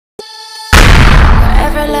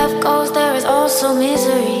Wherever love goes, there is also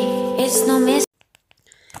misery. It's no mystery.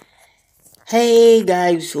 Hey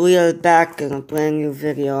guys, we are back in a brand new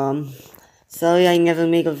video. Sorry I never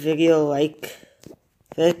made a video like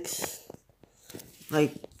this,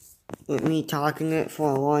 like with me talking it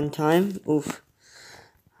for a long time. Oof.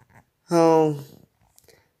 So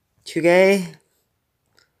today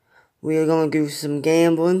we are gonna do some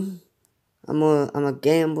gambling. I'm a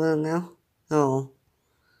gambler now. So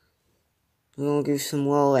we're gonna do some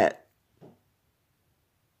roulette.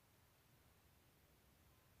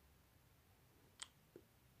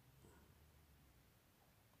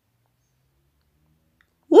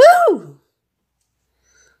 Woo!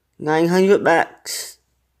 900 bucks.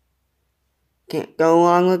 Can't go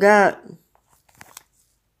wrong with that.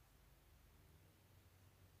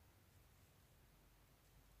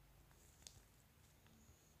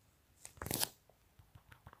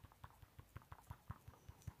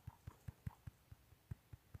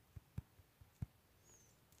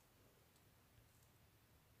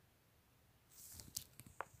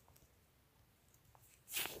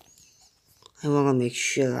 I want to make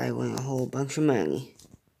sure I win a whole bunch of money.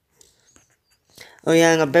 Oh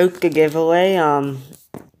yeah, and about the giveaway, I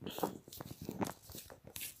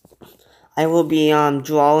will be,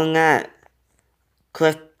 drawing that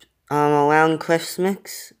around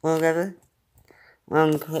Christmas, or whatever.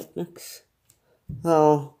 Around Christmas.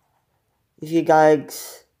 So, if you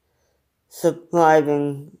guys subscribe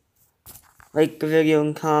and like the video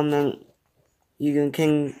and comment, you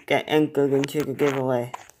can get entered into the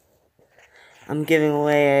giveaway. I'm giving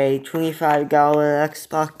away a $25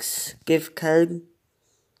 Xbox gift card.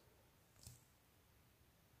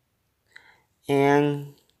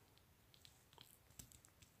 And,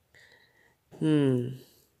 I'm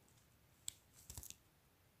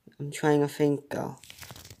trying to think though.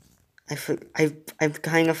 I've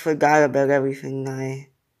kind of forgot about everything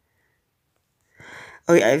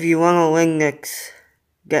oh yeah, if you want to win this,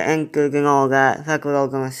 get entered and all that, that's what I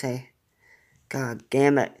was gonna say. God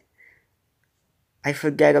damn it. I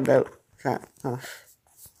forget about that stuff.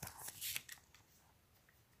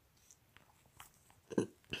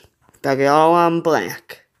 Got it all on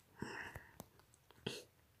black.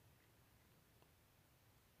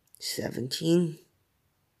 17.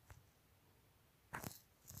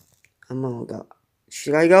 I'm gonna go.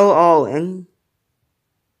 Should I go all in?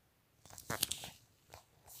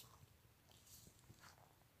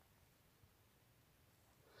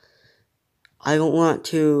 I don't want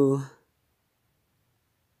to.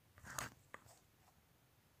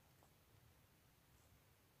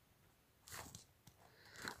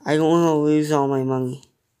 I don't want to lose all my money.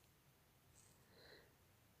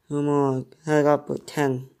 I'm gonna head up with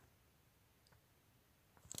 10.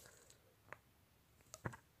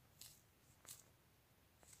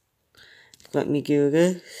 Let me do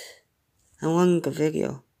this. I won the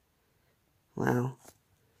video. Wow.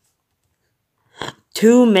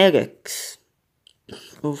 2 medics.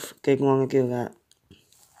 Oof, didn't want to do that.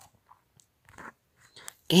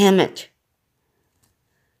 Damn it.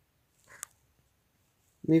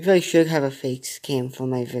 Maybe I should have a fake cam for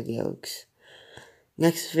my videos.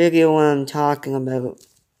 Next video when I'm talking about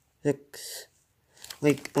this,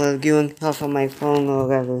 like when I'm doing stuff on my phone or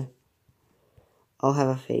whatever, I'll have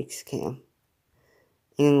a fake cam.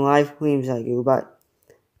 And in live streams I do, but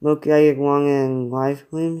look like one in live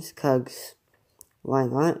streams, cause why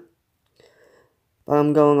not? But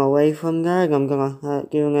I'm going away from that, and I'm gonna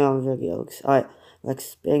start doing it on videos. Alright, let's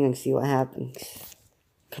spin and see what happens.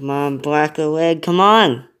 Come on, black leg, come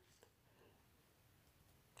on!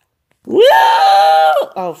 Woo!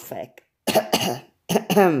 Oh, fuck.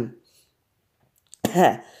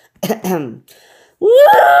 Woo!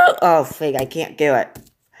 Oh, fuck, I can't do it.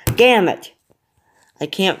 Damn it! I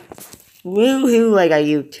can't woohoo like I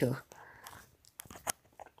used to.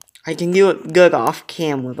 I can do it good off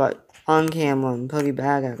camera, but on camera I'm pretty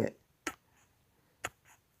bad at it.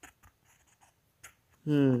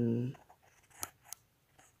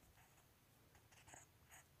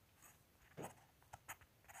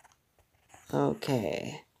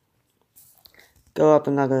 Okay. Go up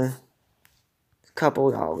another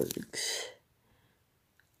couple dollars.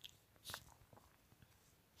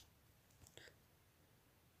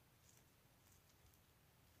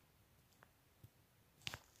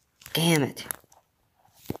 Damn it.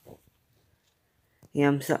 Yeah,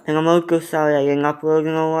 and I'm also sorry I didn't upload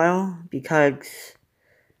in a while, because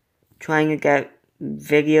trying to get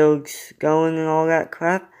videos going and all that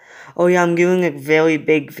crap. Oh yeah, I'm doing a very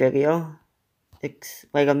big video. It's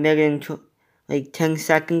like like 10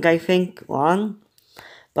 seconds I think long.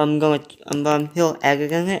 But I'm still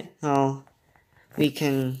editing it, so we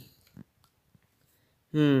can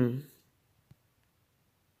Almost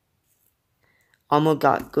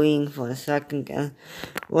got green for a second again.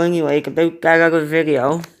 Well, anyway, about that other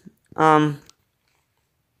video,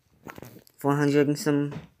 400 and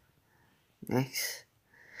some next.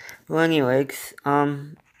 Well, anyways,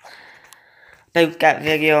 about that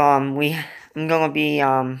video, I'm gonna be,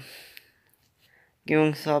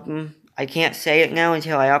 doing something. I can't say it now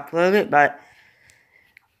until I upload it, but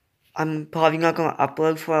I'm probably not gonna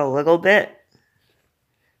upload for a little bit.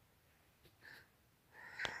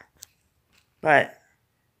 But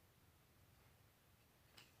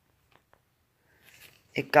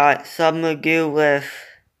it got something to do with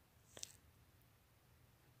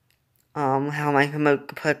how am I gonna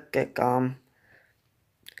put it,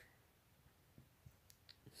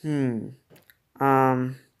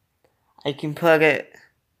 I can put it,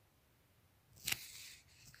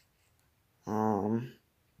 I'm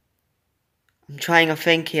trying to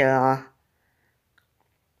think here,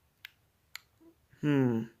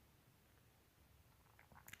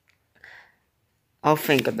 I'll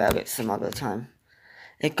think about it some other time.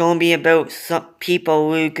 It's gonna be about some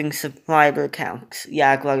people losing subscriber counts.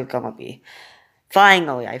 Yeah, that's what it's gonna be.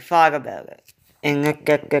 Finally, I thought about it. And let's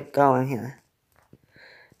get going here.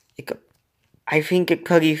 I think it's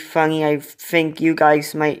pretty funny. I think you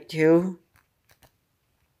guys might too.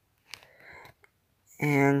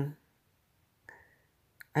 And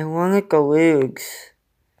I wanted to lose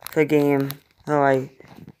the game so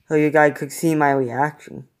you guys could see my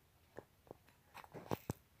reaction.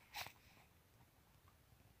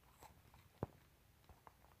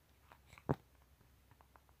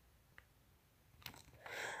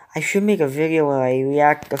 I should make a video where I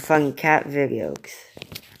react to funny cat videos.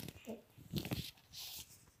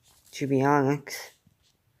 To be honest.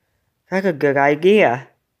 That's a good idea.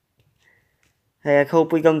 Hey, I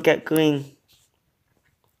hope we don't get green.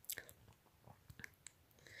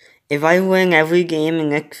 If I win every game in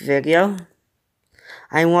this video,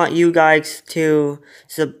 I want you guys to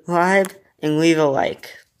subscribe and leave a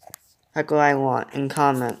like. That's what I want. And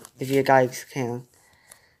comment if you guys can.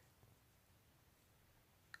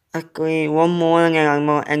 Actually, one more and I'm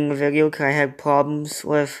gonna end the video because I had problems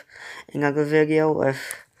with another video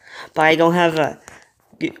but I don't have to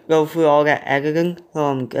go through all that editing, so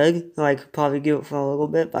I'm good. So I could probably do it for a little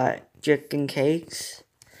bit, but just in case.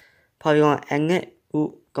 Probably wanna end it.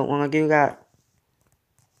 Ooh, don't wanna do that.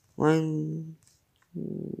 One,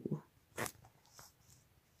 two.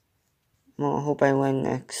 Well, I hope I win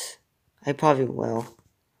next. I probably will.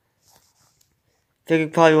 This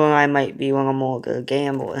is probably when I might be when I'm more good at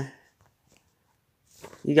gambling.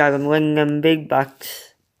 You gotta win them big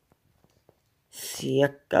bucks. See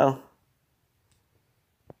it go.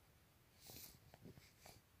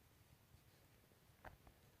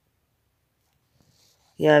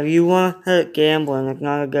 Yeah, if you want to hurt gambling, it's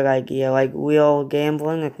not a good idea. Like real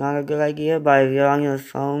gambling, it's not a good idea. But if you're on your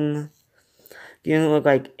phone, doing it with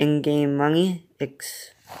like in-game money,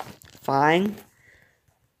 it's fine.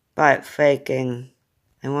 But faking,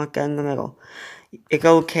 I want that in the middle. It's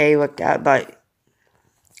okay with that, but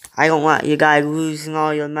I don't want you guys losing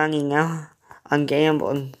all your money now on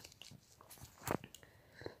gambling.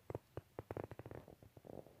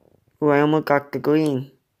 Ooh, I almost got the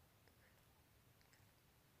green.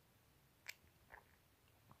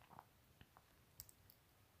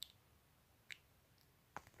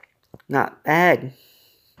 Not bad.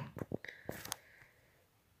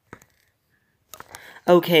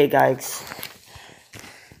 Okay, guys.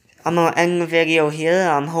 I'm gonna end the video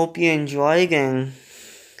here. Hope you enjoyed, and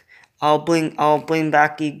I'll bring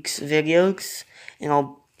back these videos,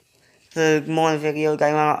 and the more videos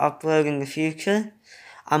I wanna upload in the future.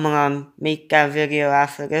 I'm gonna make that video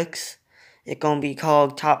after this. It's gonna be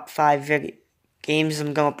called Top 5 Games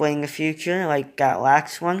I'm gonna play in the future, like that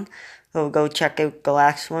last one. So go check out the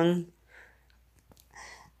last one.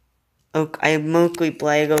 I mostly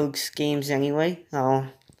play those games anyway, so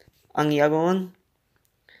on the other one.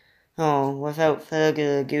 So without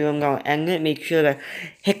further ado, I'm gonna end it. Make sure to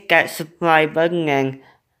hit that subscribe button and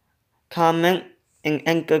comment and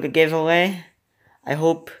enter the giveaway. I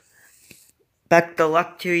hope best of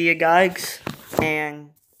luck to you guys, and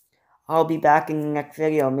I'll be back in the next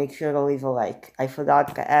video. Make sure to leave a like. I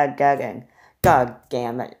forgot to add that in. God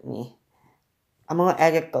damn it, me. I'm gonna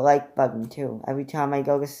edit the like button too. Every time I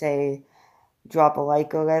go to say drop a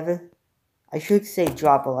like or whatever. I should say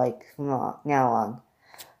drop a like from now on.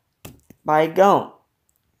 But I don't.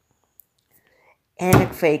 And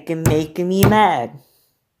it's freaking making me mad.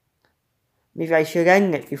 Maybe I should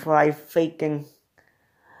end it before I freaking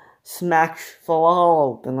smash the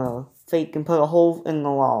wall open or freaking put a hole in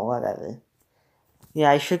the wall, whatever.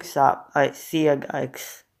 Yeah, I should stop. Alright, see ya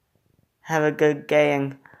guys. Have a good day,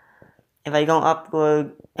 and if I don't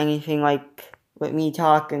upload anything like with me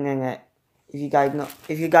talking in it, if you guys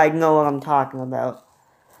know what I'm talking about,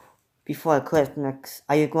 before Christmas,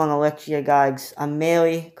 I just want to let you guys a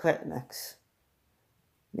Merry Christmas.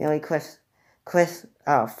 Merry Christmas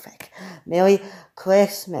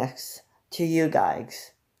to you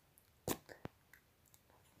guys.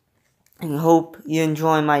 And hope you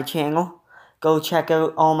enjoy my channel. Go check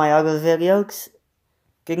out all my other videos.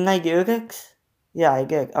 Didn't I do this? Yeah, I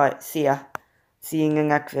did. Alright, see ya. See you in the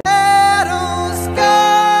next video. Battle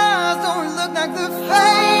scars don't look like they're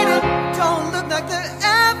fading, don't look like they're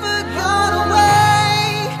ever gone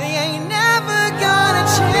away. They ain't never gonna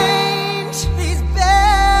change these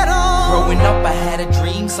battles. Growing up, I had a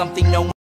dream, something no